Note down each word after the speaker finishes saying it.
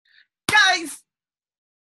Guys,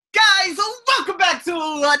 welcome back to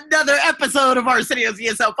another episode of Arsenio's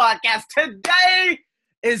ESL podcast. Today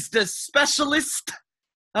is the specialist.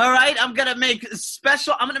 All right, I'm going to make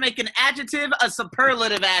an adjective a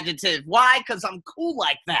superlative adjective. Why? Because I'm cool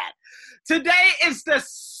like that. Today is the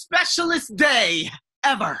specialist day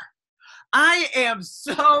ever. I am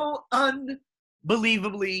so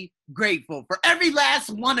unbelievably grateful for every last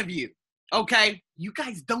one of you. Okay? You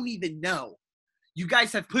guys don't even know. You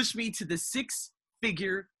guys have pushed me to the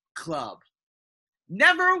six-figure club.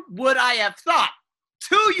 Never would I have thought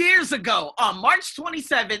 2 years ago on March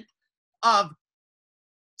 27th of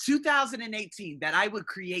 2018 that I would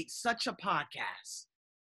create such a podcast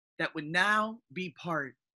that would now be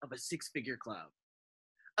part of a six-figure club.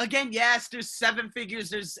 Again, yes, there's 7 figures,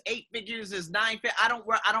 there's 8 figures, there's 9 figures. I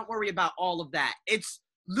don't worry about all of that. It's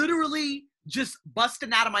literally just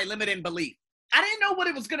busting out of my limit and belief. I didn't know what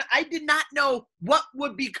it was I did not know what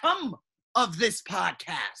would become of this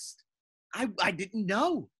podcast. I didn't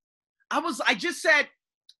know. I just said,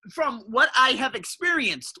 from what I have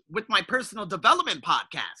experienced with my personal development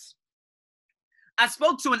podcast, I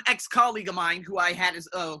spoke to an ex-colleague of mine who I had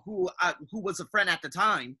who was a friend at the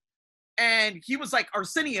time, and he was like,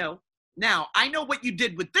 Arsenio, now I know what you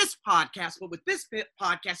did with this podcast, but with this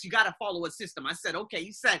podcast, you got to follow a system. I said, okay.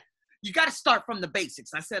 He said, you got to start from the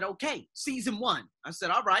basics. I said, okay, season 1. I said,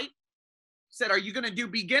 all right. He said, are you going to do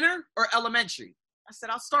beginner or elementary? I said,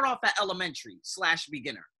 I'll start off at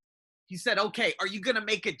elementary/beginner. He said, okay, are you going to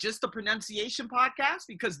make it just a pronunciation podcast?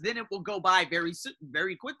 Because then it will go by very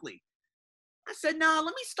quickly. I said, no,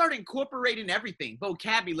 let me start incorporating everything,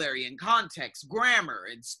 vocabulary and context, grammar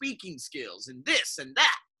and speaking skills and this and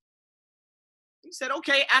that. He said,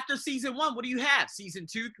 okay, after season 1, what do you have? Season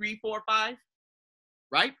 2, 3, 4, 5,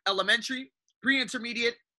 right? Elementary,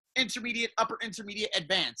 pre-intermediate, intermediate, upper intermediate,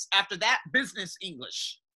 advanced. After that, business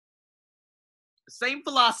English. Same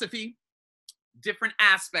philosophy, different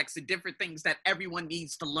aspects and different things that everyone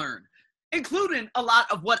needs to learn, including a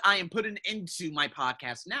lot of what I am putting into my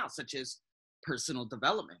podcast now, such as personal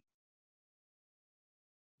development.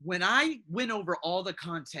 When I went over all the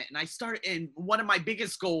content and I started, and one of my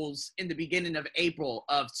biggest goals in the beginning of April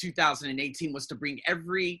of 2018 was to bring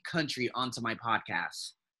every country onto my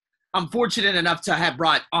podcast. I'm fortunate enough to have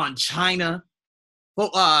brought on China. Well,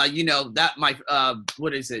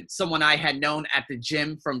 someone I had known at the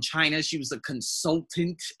gym from China. She was a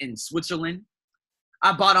consultant in Switzerland.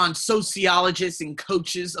 I brought on sociologists and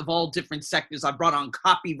coaches of all different sectors. I brought on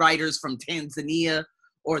copywriters from Tanzania,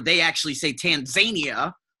 or they actually say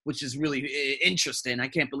Tanzania, which is really interesting. I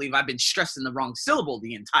can't believe I've been stressing the wrong syllable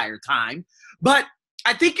the entire time. But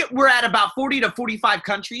I think we're at about 40 to 45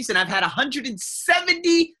 countries, and I've had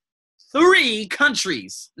 173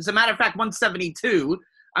 countries. As a matter of fact, 172.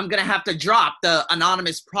 I'm going to have to drop the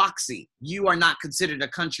anonymous proxy. You are not considered a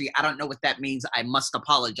country. I don't know what that means. I must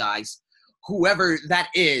apologize. Whoever that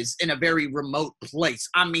is in a very remote place.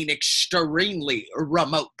 I mean, extremely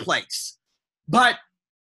remote place. But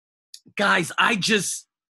guys, I just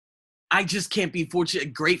can't be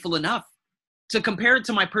grateful enough to compare it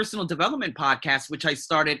to my personal development podcast, which I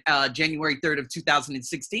started January 3rd of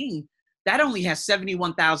 2016. That only has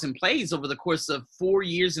 71,000 plays over the course of 4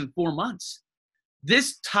 years and 4 months.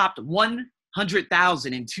 This topped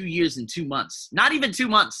 100,000 in 2 years and 2 months. Not even 2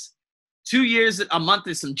 months. 2 years, a month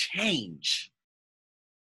is some change.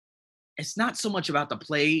 It's not so much about the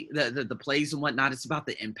plays and whatnot. It's about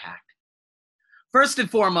the impact. First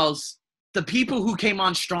and foremost, the people who came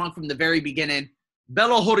on strong from the very beginning,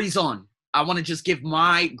 Belo Horizon. I want to just give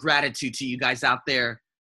my gratitude to you guys out there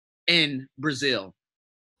in Brazil.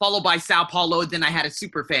 Followed by Sao Paulo. Then I had a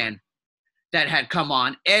super fan that had come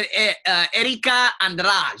on. Erika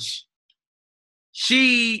Andrade.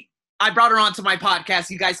 I brought her onto my podcast.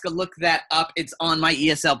 You guys can look that up. It's on my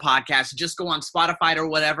ESL podcast. Just go on Spotify or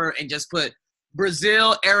whatever and just put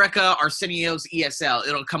Brazil, Erika, Arsenio's ESL.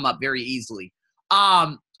 It'll come up very easily.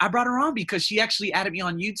 I brought her on because she actually added me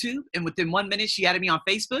on YouTube, and within 1 minute, she added me on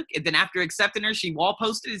Facebook. And then after accepting her, she wall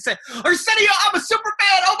posted and said, Arsenio, I'm a super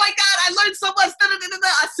fan. Oh my God, I learned so much.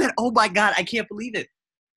 I said, oh my God, I can't believe it.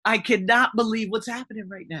 I cannot believe what's happening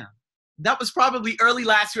right now. That was probably early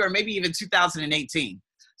last year or maybe even 2018.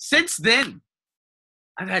 Since then,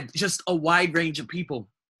 I've had just a wide range of people.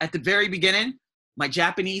 At the very beginning, my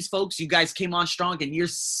Japanese folks, you guys came on strong, and you're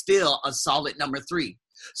still a solid number 3.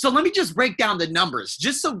 So let me just break down the numbers.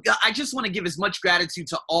 I just want to give as much gratitude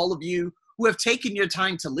to all of you who have taken your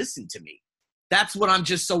time to listen to me. That's what I'm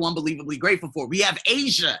just so unbelievably grateful for. We have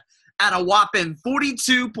Asia at a whopping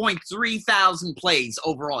 42.3 thousand plays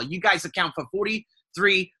overall. You guys account for 43%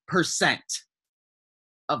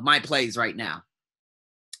 of my plays right now.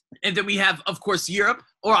 And then we have, of course,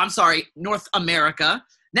 North America.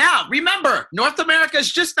 Now, remember, North America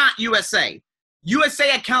is just not USA.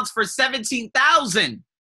 USA accounts for 17,000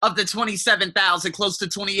 of the 27,000, close to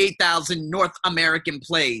 28,000 North American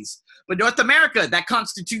plays. But North America, that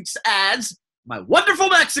constitutes as my wonderful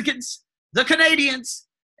Mexicans, the Canadians,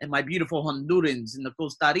 and my beautiful Hondurans, and the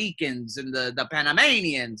Costa Ricans, and the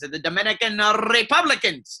Panamanians, and the Dominican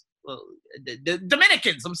Republicans. Well, the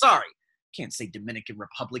Dominicans, I'm sorry. Can't say Dominican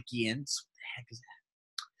Republicans. What the heck is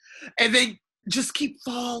that? And then just keep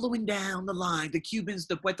following down the line. The Cubans,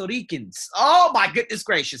 the Puerto Ricans. Oh, my goodness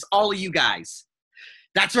gracious. All of you guys.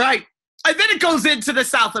 That's right. And then it goes into the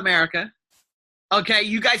South America. Okay,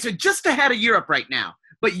 you guys are just ahead of Europe right now.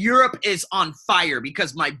 But Europe is on fire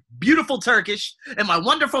because my beautiful Turkish and my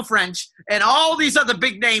wonderful French and all these other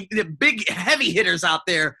big heavy hitters out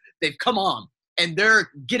there, they've come on. And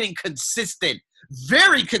they're getting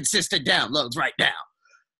very consistent downloads right now.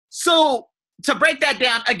 So to break that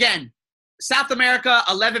down, again, South America,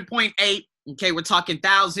 11.8. Okay, we're talking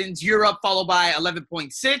thousands. Europe followed by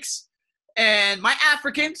 11.6. And my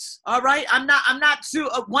Africans, all right, I'm not too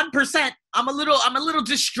 1%. I'm a little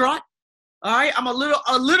distraught. All right, I'm a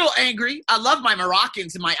little angry. I love my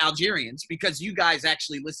Moroccans and my Algerians because you guys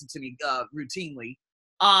actually listen to me routinely.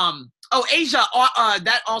 Asia,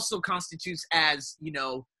 that also constitutes as,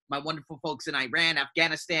 my wonderful folks in Iran,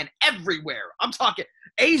 Afghanistan, everywhere. I'm talking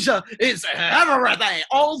Asia is everything,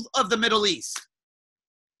 all of the Middle East.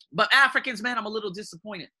 But Africans, man, I'm a little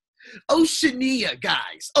disappointed. Oceania,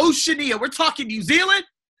 guys. Oceania, we're talking New Zealand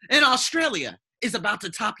and Australia is about to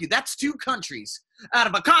top you. That's 2 countries out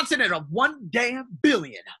of a continent of 1 damn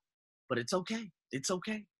billion. But it's okay. It's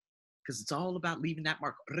okay. Because it's all about leaving that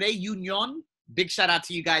mark. Reunion. Big shout out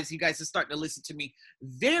to you guys. You guys are starting to listen to me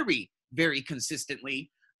very, very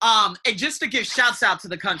consistently. And just to give shouts out to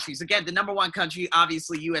the countries. Again, the number 1 country,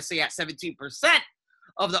 obviously USA at 17%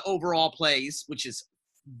 of the overall plays, which is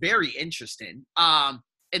very interesting.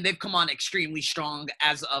 And they've come on extremely strong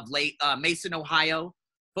as of late. Mason, Ohio,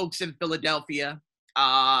 folks in Philadelphia,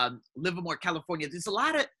 Livermore, California. There's a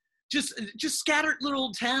lot of just scattered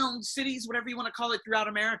little towns, cities, whatever you want to call it, throughout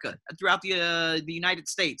America, throughout the United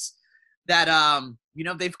States that,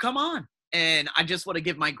 they've come on. And I just want to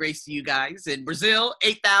give my grace to you guys. In Brazil,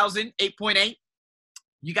 8,000, 8.8.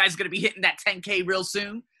 You guys are going to be hitting that 10K real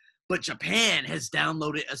soon. But Japan has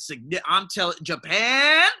downloaded I'm telling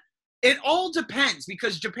Japan, it all depends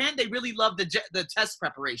because Japan, they really love the test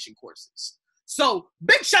preparation courses. So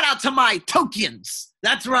big shout out to my Tokians.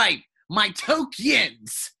 That's right, my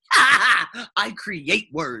Tokians. I create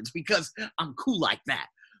words because I'm cool like that.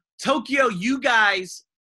 Tokyo, you guys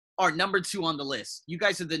are number 2 on the list. You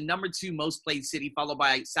guys are the number 2 most played city, followed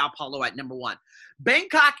by Sao Paulo at number 1.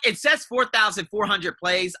 Bangkok, it says 4,400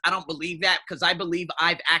 plays. I don't believe that because I believe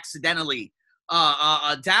I've accidentally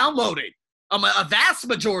downloaded a vast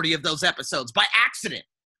majority of those episodes by accident.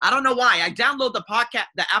 I don't know why. I download the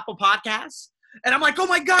Apple Podcasts, and I'm like, oh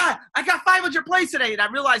my God, I got 500 plays today. And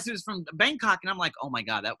I realized it was from Bangkok, and I'm like, oh my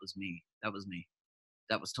God, that was me. That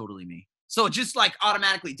was totally me. So it just like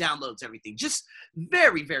automatically downloads everything. Just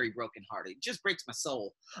very, very brokenhearted. Just breaks my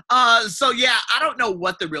soul. So yeah, I don't know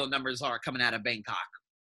what the real numbers are coming out of Bangkok.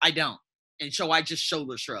 I don't. And so I just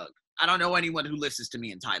shoulder shrug. I don't know anyone who listens to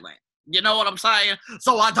me in Thailand. You know what I'm saying?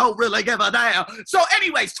 So I don't really give a damn. So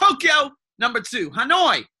anyways, Tokyo, number 2.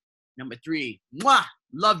 Hanoi, number 3. Mwah.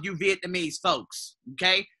 Love you Vietnamese folks.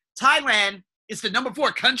 Okay? Thailand is the number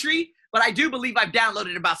 4 country. But I do believe I've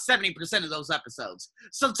downloaded about 70% of those episodes.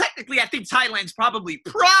 So technically, I think Thailand's probably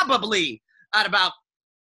at about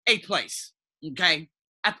 8th place, okay?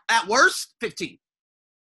 At worst, 15.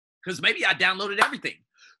 Because maybe I downloaded everything.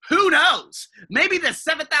 Who knows? Maybe the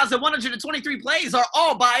 7,123 plays are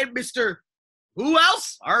all by Mr. Who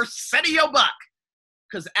else? Arsenio Buck.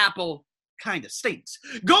 Because Apple kind of stinks.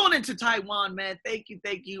 Going into Taiwan, man, thank you.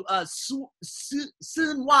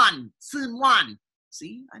 Sun Wan.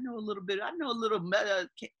 See, I know a little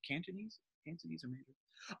Cantonese or Mandarin.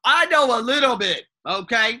 I know a little bit,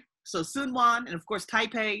 okay? So Sun Wan and, of course,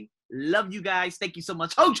 Taipei, love you guys. Thank you so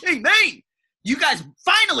much. Ho Chi Minh, you guys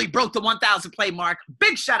finally broke the 1,000 play mark.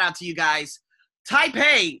 Big shout out to you guys.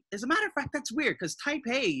 Taipei, as a matter of fact, that's weird because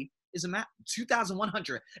Taipei is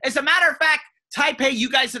 2,100. As a matter of fact, Taipei, you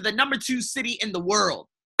guys are the number 2 city in the world.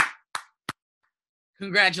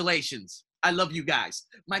 Congratulations. I love you guys.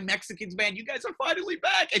 My Mexicans, man, you guys are finally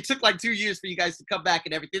back. It took like 2 years for you guys to come back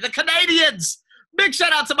and everything. The Canadians, big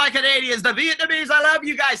shout out to my Canadians. The Vietnamese, I love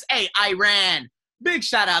you guys. Hey, Iran, big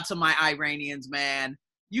shout out to my Iranians, man.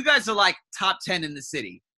 You guys are like top 10 in the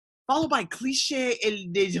city. Followed by Cliché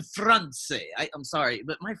de France. I'm sorry,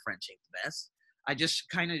 but my French ain't the best. I just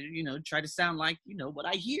kind of, try to sound like, what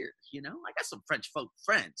I hear, I got some French folk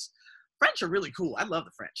friends. French are really cool. I love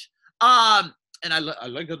the French. And I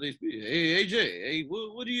like how they speak. Hey, AJ, hey,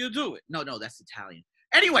 what are you doing? No, that's Italian.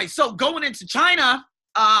 Anyway, so going into China,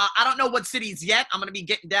 I don't know what cities yet. I'm going to be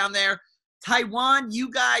getting down there. Taiwan, you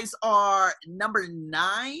guys are number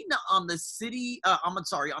 9 on the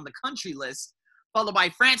on the country list, followed by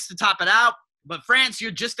France to top it out. But France, you're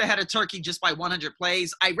just ahead of Turkey just by 100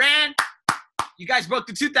 plays. Iran, you guys broke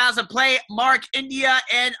the 2,000 play mark. India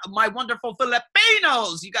and my wonderful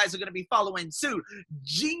Filipinos, you guys are going to be following suit.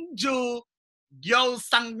 Jinju Yo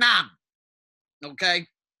Sangnam. Okay?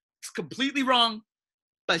 It's completely wrong.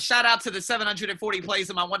 But shout out to the 740 plays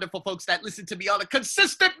of my wonderful folks that listen to me on a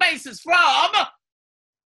consistent basis from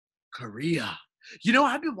Korea.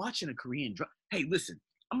 I've been watching a Korean drama. Hey, listen,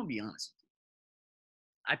 I'm going to be honest with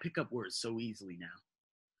you. I pick up words so easily now.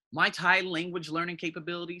 My Thai language learning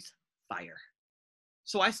capabilities, fire.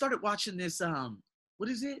 So I started watching this, what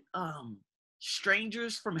is it?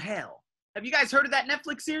 Strangers from Hell. Have you guys heard of that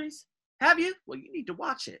Netflix series? Have you? Well, you need to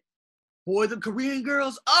watch it. Boy, the Korean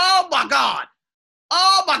girls, oh my God.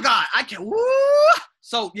 Oh my God, I can't, woo!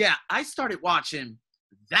 So yeah, I started watching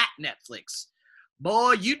that Netflix.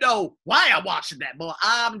 Boy, you know why I'm watching that, boy.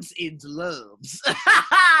 I'm into loves.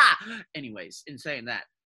 Anyways, in saying that,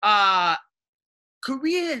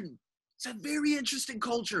 Korean, it's a very interesting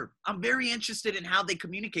culture. I'm very interested in how they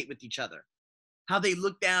communicate with each other, how they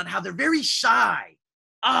look down, how they're very shy.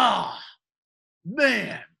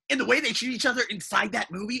 Man. And the way they treat each other inside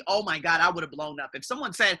that movie, oh my God, I would have blown up. If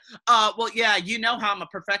someone said, well, yeah, you know how I'm a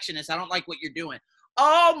perfectionist. I don't like what you're doing.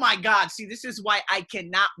 Oh my God. See, this is why I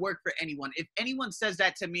cannot work for anyone. If anyone says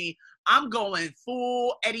that to me, I'm going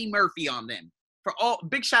full Eddie Murphy on them.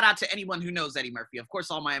 Big shout out to anyone who knows Eddie Murphy. Of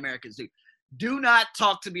course, all my Americans do. Do not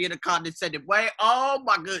talk to me in a condescending way. Oh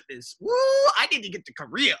my goodness. Woo, I need to get to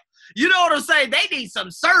Korea. You know what I'm saying? They need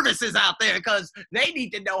some services out there because they need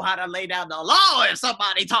to know how to lay down the law if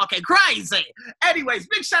somebody talking crazy. Anyways,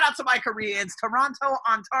 big shout out to my Koreans. Toronto,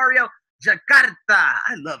 Ontario, Jakarta.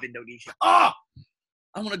 I love Indonesia. Oh,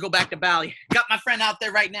 I want to go back to Bali. Got my friend out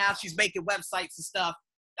there right now. She's making websites and stuff.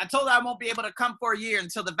 I told her I won't be able to come for a year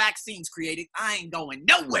until the vaccine's created. I ain't going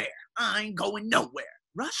nowhere.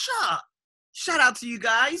 Russia. Shout out to you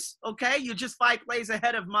guys, okay? You're just 5 plays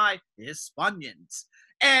ahead of my Hispanians.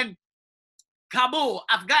 And Kabul,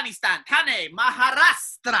 Afghanistan, Thane,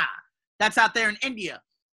 Maharashtra. That's out there in India.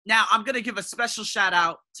 Now, I'm going to give a special shout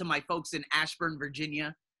out to my folks in Ashburn,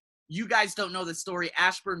 Virginia. You guys don't know the story.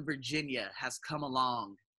 Ashburn, Virginia has come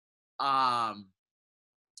along.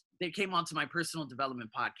 They came onto my personal development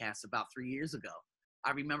podcast about 3 years ago.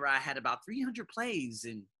 I remember I had about 300 plays.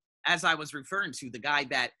 And as I was referring to, the guy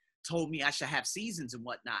that told me I should have seasons and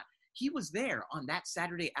whatnot, he was there on that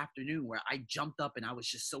Saturday afternoon where I jumped up and I was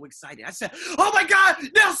just so excited. I said, oh my God,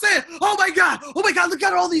 Nelson, oh my God, look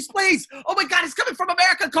at all these plays. Oh my God, it's coming from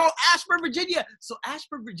America called Ashburn, Virginia. So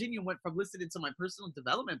Ashburn, Virginia went from listening to my personal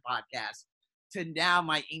development podcast to now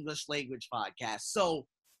my English language podcast. So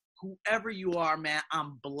whoever you are, man,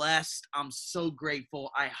 I'm blessed. I'm so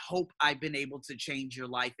grateful. I hope I've been able to change your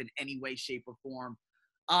life in any way, shape, or form.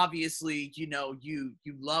 Obviously, you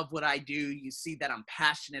love what I do. You see that I'm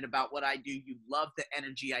passionate about what I do. You love the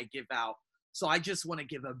energy I give out. So I just want to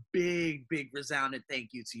give a big, big resounding thank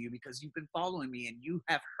you to you because you've been following me and you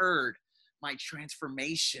have heard my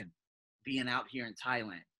transformation being out here in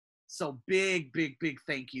Thailand. So big, big, big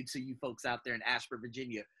thank you to you folks out there in Ashburn,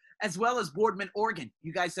 Virginia, as well as Boardman, Oregon.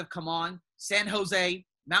 You guys have come on. San Jose,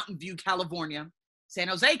 Mountain View, California, San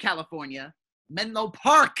Jose, California, Menlo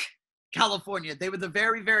Park, California. They were the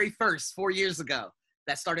very, very first 4 years ago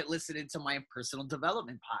that started listening to my personal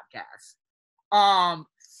development podcast.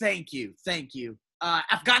 Thank you.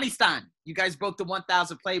 Afghanistan, you guys broke the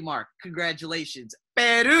 1,000 play mark. Congratulations.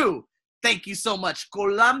 Peru, thank you so much.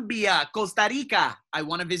 Colombia, Costa Rica, I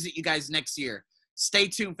want to visit you guys next year. Stay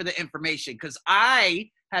tuned for the information because I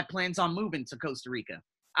had plans on moving to Costa Rica.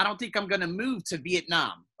 I don't think I'm going to move to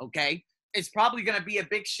Vietnam, okay? It's probably going to be a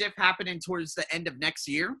big shift happening towards the end of next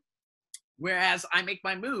year. Whereas I make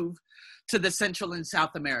my move to the Central and South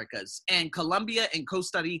Americas. And Colombia and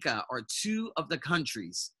Costa Rica are 2 of the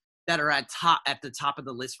countries that are at the top of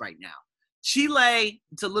the list right now. Chile,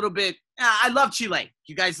 it's a little bit, I love Chile.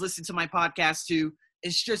 You guys listen to my podcast too.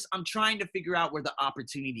 It's just, I'm trying to figure out where the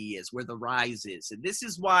opportunity is, where the rise is. And this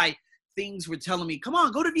is why things were telling me, come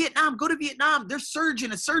on, go to Vietnam. They're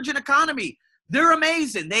surging, a surging economy. They're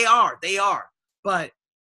amazing. They are. But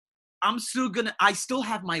I still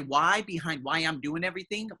have my why behind why I'm doing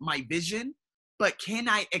everything, my vision, but can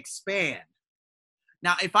I expand?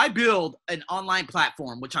 Now, if I build an online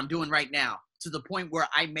platform, which I'm doing right now, to the point where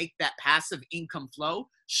I make that passive income flow,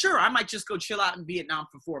 sure, I might just go chill out in Vietnam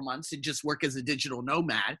for 4 months and just work as a digital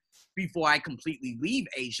nomad before I completely leave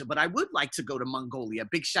Asia. But I would like to go to Mongolia.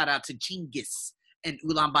 Big shout out to Chinggis and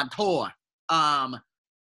Ulaanbaatar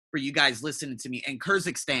for you guys listening to me, and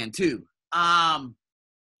Kyrgyzstan too.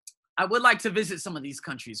 I would like to visit some of these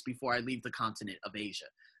countries before I leave the continent of Asia,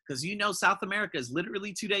 because South America is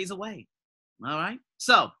literally 2 days away. All right?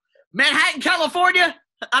 So, Manhattan, California.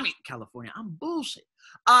 I'm bullshit.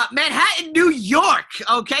 Manhattan, New York.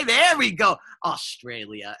 Okay, there we go.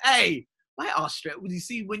 Australia. Hey, why Australia? You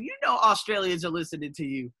see, when Australians are listening to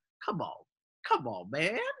you, come on,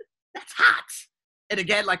 man. That's hot. And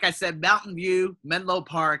again, like I said, Mountain View, Menlo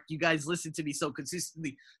Park, you guys listen to me so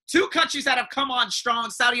consistently. 2 countries that have come on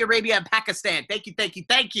strong, Saudi Arabia and Pakistan. Thank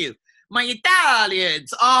you. My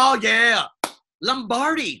Italians. Oh, yeah.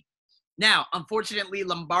 Lombardy. Now, unfortunately,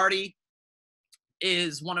 Lombardy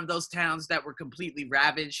is one of those towns that were completely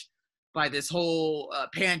ravaged by this whole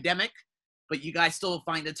pandemic, but you guys still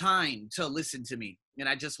find the time to listen to me. And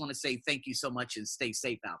I just want to say thank you so much and stay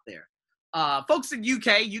safe out there. Folks in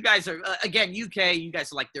UK, you guys are, UK, you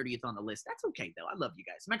guys are like 30th on the list. That's okay, though. I love you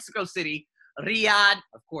guys. Mexico City, Riyadh,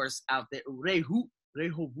 of course, out there. Rehoboth. I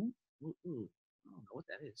don't know what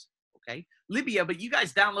that is. Okay. Libya, but you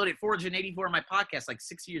guys downloaded 484 of my podcast like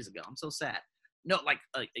 6 years ago. I'm so sad. No, like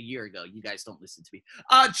a year ago. You guys don't listen to me.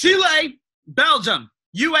 Chile, Belgium,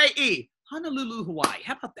 UAE, Honolulu, Hawaii.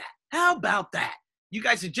 How about that? You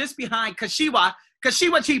guys are just behind Kashiwa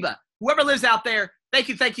Chiba. Whoever lives out there, thank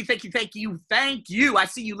you. I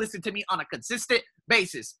see you listen to me on a consistent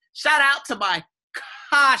basis. Shout out to my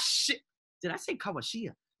Did I say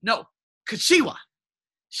Kawashia? No, Kashiwa.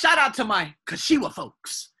 Shout out to my Kashiwa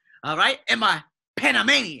folks. All right? And my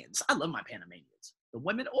Panamanians. I love my Panamanians. The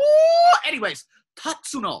women. Oh, anyways.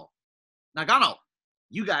 Tatsuno. Nagano.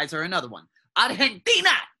 You guys are another one.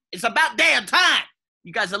 Argentina. It's about damn time.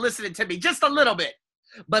 You guys are listening to me just a little bit.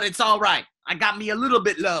 But it's all right. I got me a little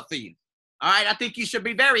bit love for you. All right? I think you should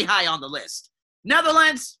be very high on the list.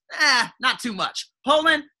 Netherlands. Not too much.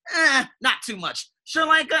 Poland. Not too much. Sri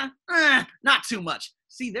Lanka. Not too much.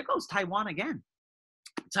 See, there goes Taiwan again.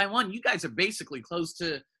 Taiwan, you guys are basically close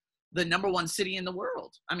to the #1 city in the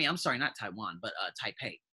world. I mean, I'm sorry, not Taiwan, but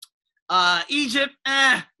Taipei. Egypt,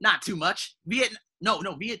 not too much.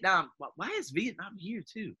 Vietnam. Why is Vietnam here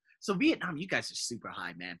too? So Vietnam, you guys are super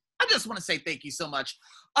high, man. I just want to say thank you so much.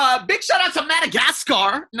 Big shout out to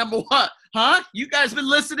Madagascar, #1. Huh? You guys been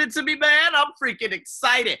listening to me, man? I'm freaking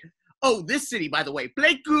excited. Oh, this city, by the way,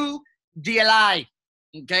 Pleiku Dlai.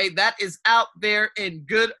 Okay, that is out there in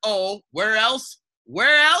good old, where else?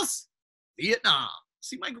 Vietnam.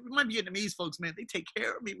 See, my Vietnamese folks, man, they take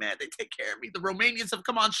care of me, man. They take care of me. The Romanians have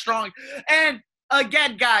come on strong. And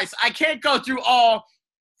again, guys, I can't go through all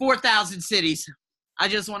 4,000 cities. I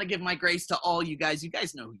just want to give my grace to all you guys. You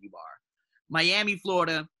guys know who you are. Miami,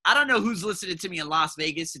 Florida. I don't know who's listening to me in Las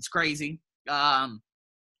Vegas. It's crazy.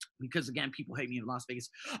 Because, again, people hate me in Las Vegas.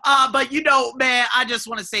 But, man, I just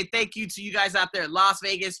want to say thank you to you guys out there in Las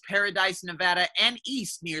Vegas, Paradise, Nevada, and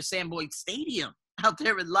East near Sam Boyd Stadium out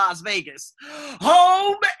there in Las Vegas.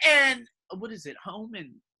 Home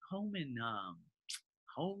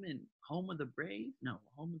of the Braves? No,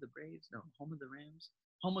 home of the Braves? No, home of the Rams?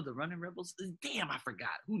 Home of the Running Rebels? Damn, I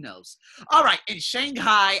forgot. Who knows? All right, in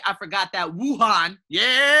Shanghai, I forgot that. Wuhan.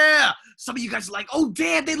 Yeah. Some of you guys are like, oh,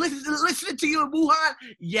 damn, they listening to you in Wuhan?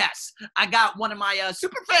 Yes. I got one of my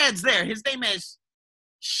super fans there. His name is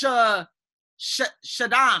Shadam.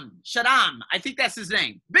 I think that's his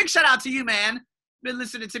name. Big shout out to you, man. Been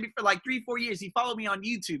listening to me for like 3-4 years. He followed me on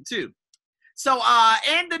YouTube, too. So,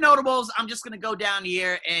 and the notables, I'm just going to go down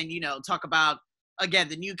here and, talk about, again,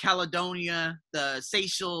 the New Caledonia, the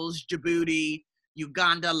Seychelles, Djibouti,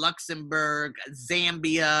 Uganda, Luxembourg,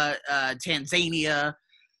 Zambia, Tanzania,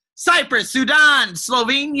 Cyprus, Sudan,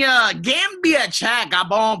 Slovenia, Gambia, Chad,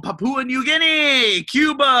 Gabon, Papua New Guinea,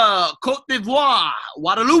 Cuba, Cote d'Ivoire,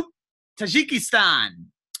 Guadeloupe, Tajikistan.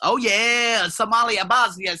 Oh, yeah, Somalia,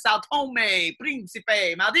 Bosnia, Sao Tome,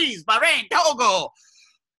 Principe, Maldives, Bahrain, Togo,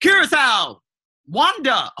 Curacao,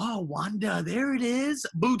 Wanda. Oh, Wanda, there it is.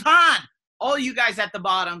 Bhutan. All you guys at the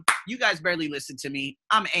bottom, you guys barely listen to me.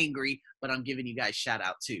 I'm angry, but I'm giving you guys shout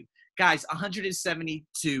out too. Guys,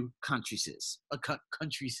 172 countries.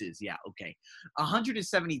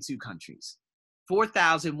 172 countries.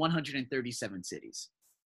 4,137 cities.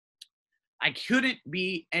 I couldn't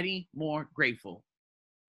be any more grateful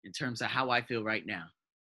in terms of how I feel right now.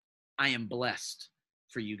 I am blessed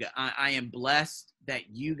for you guys. I am blessed that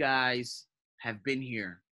you guys have been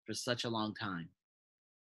here for such a long time.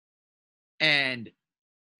 And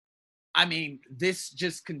I mean, this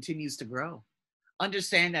just continues to grow.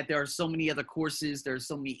 understand that there are so many other courses. There are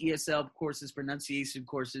so many ESL courses, pronunciation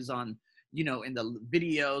courses on, in the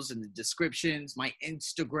videos and the descriptions. My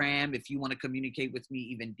Instagram, if you want to communicate with me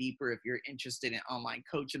even deeper, if you're interested in online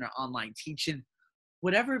coaching or online teaching,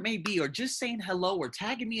 whatever it may be, or just saying hello or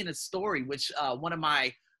tagging me in a story, which one of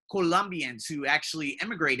my Colombians who actually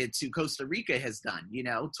immigrated to Costa Rica has done,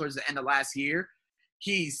 towards the end of last year.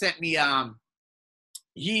 He sent me,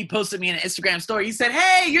 he posted me in an Instagram story. He said,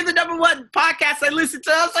 "Hey, you're the #1 podcast I listen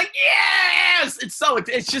to." I was like, yes!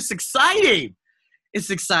 It's just exciting. It's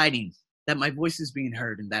exciting that my voice is being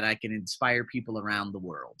heard and that I can inspire people around the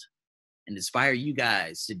world and inspire you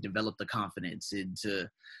guys to develop the confidence and to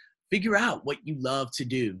figure out what you love to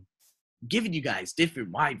do, giving you guys different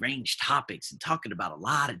wide range topics and talking about a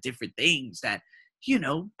lot of different things that,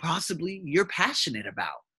 possibly you're passionate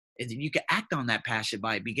about. And then you can act on that passion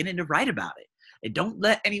by beginning to write about it. And don't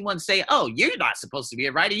let anyone say, "Oh, you're not supposed to be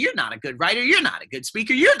a writer. You're not a good writer. You're not a good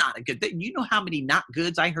speaker. You're not a good thing." You know how many not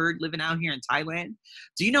goods I heard living out here in Thailand?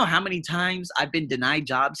 Do you know how many times I've been denied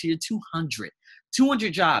jobs here? 200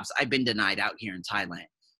 jobs I've been denied out here in Thailand.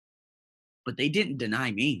 But they didn't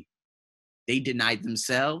deny me. They denied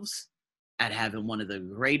themselves at having one of the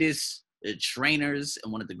greatest trainers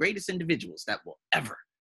and one of the greatest individuals that will ever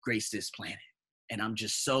grace this planet. And I'm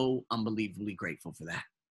just so unbelievably grateful for that.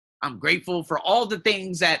 I'm grateful for all the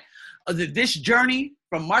things that this journey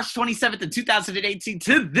from March 27th of 2018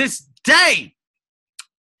 to this day.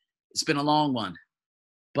 It's been a long one,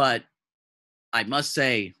 but I must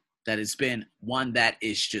say that it's been one that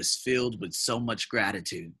is just filled with so much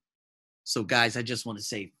gratitude. So guys, I just want to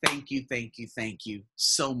say thank you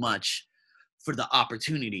so much for the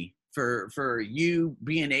opportunity, for you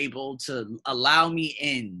being able to allow me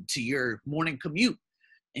into your morning commute,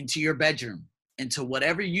 into your bedroom, into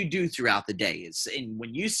whatever you do throughout the day. And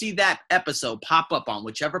when you see that episode pop up on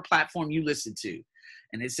whichever platform you listen to,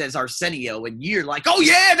 and it says Arsenio, and you're like, "Oh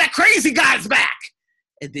yeah, that crazy guy's back."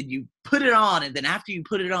 And then you put it on, and then after you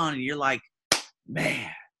put it on, and you're like,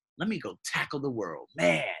 "Man, let me go tackle the world.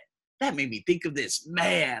 Man, that made me think of this.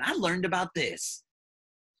 Man, I learned about this."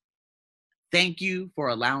 Thank you for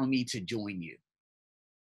allowing me to join you.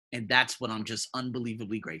 And that's what I'm just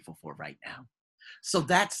unbelievably grateful for right now. So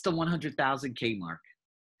that's the 100,000K mark.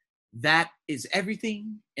 That is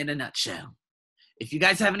everything in a nutshell. If you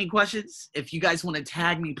guys have any questions, if you guys want to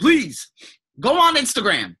tag me, please go on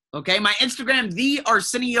Instagram. Okay, my Instagram, The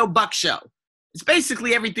Arsenio Buck Show. It's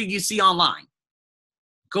basically everything you see online.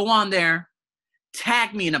 Go on there,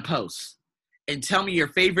 tag me in a post, and tell me your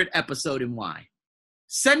favorite episode and why.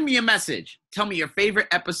 Send me a message. Tell me your favorite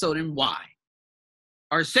episode and why.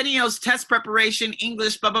 Arsenio's test preparation,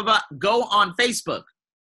 English, blah, blah, blah. Go on Facebook.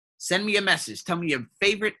 Send me a message. Tell me your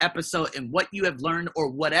favorite episode and what you have learned or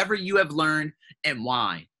whatever you have learned and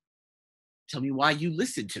why. Tell me why you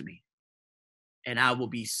listened to me. And I will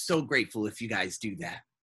be so grateful if you guys do that.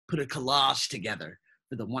 Put a collage together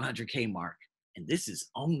for the 100K mark. And this is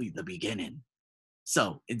only the beginning.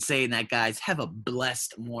 So in saying that, guys, have a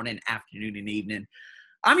blessed morning, afternoon, and evening.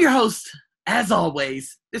 I'm your host. As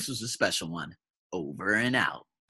always, this was a special one. Over and out.